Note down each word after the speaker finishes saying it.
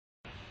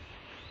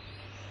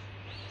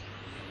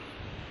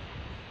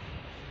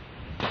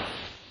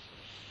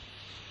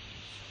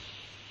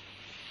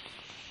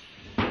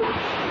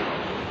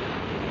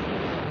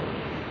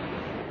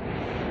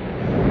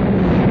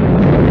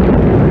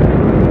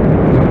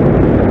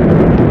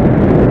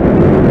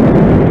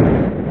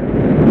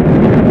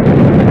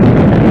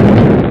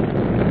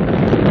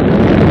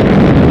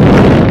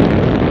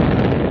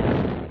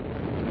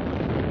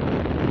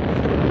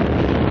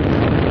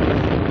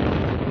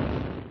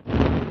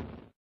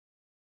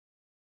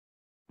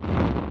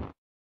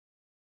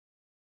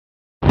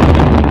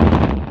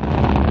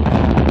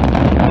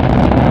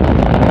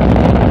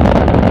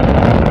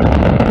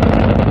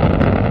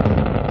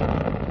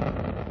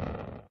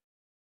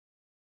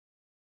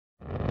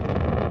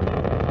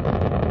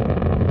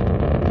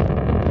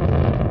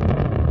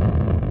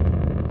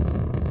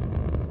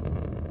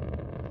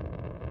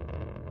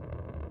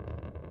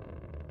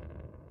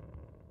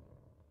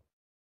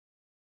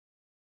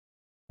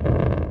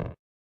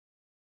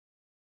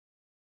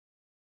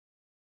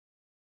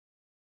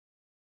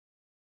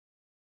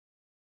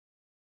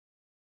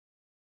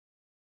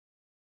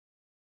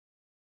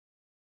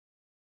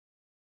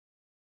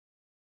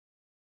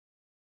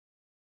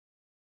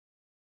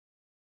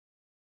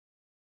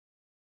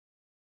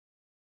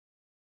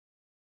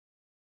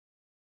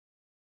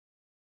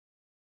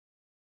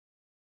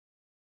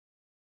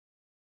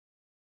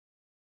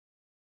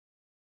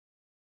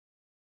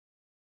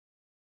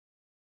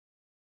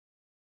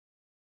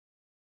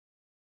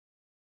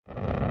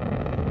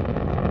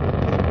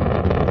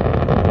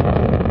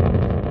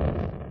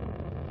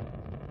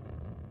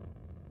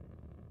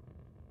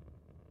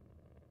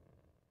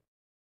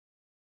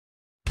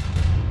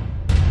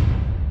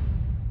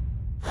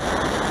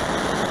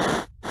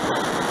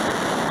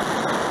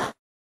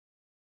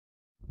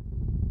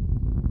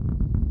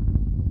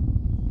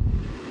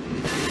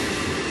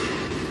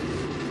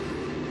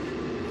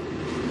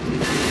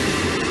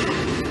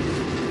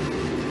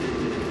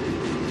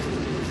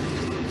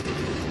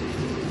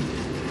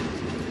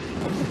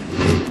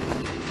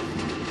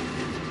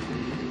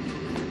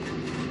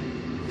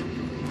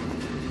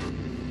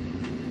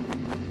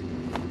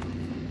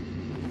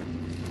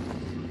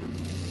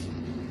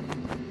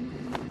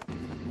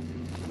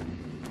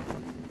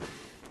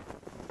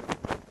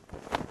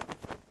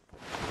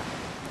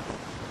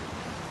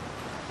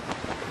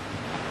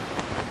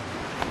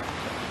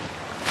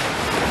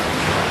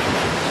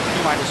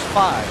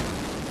5,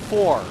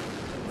 4,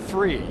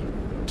 3,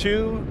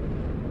 2,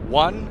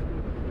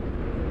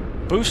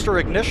 1. Booster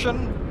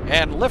ignition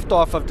and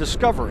liftoff of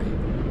Discovery,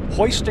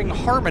 hoisting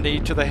harmony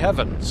to the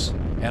heavens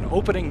and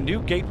opening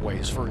new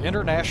gateways for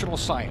international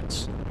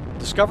science.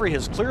 Discovery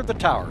has cleared the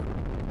tower.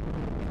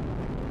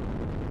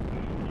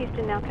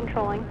 Houston now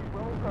controlling.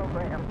 Roll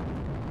program.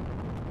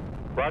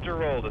 Roger,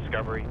 roll,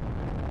 Discovery.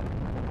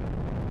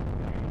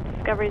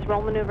 Discovery's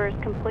roll maneuver is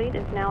complete.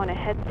 Is now in a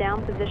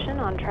heads-down position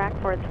on track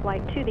for its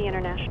flight to the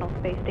International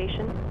Space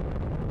Station.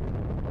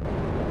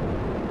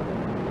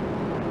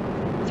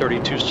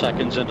 32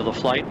 seconds into the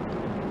flight.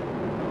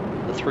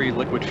 The 3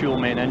 liquid fuel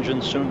main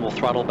engines soon will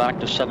throttle back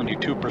to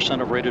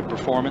 72% of rated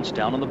performance,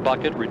 down in the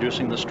bucket,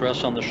 reducing the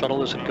stress on the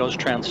shuttle as it goes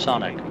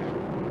transonic.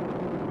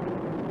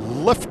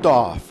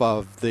 Liftoff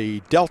of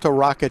the Delta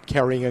rocket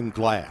carrying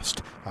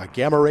GLAST, a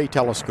gamma ray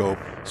telescope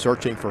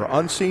searching for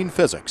unseen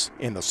physics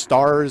in the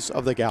stars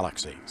of the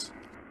galaxies.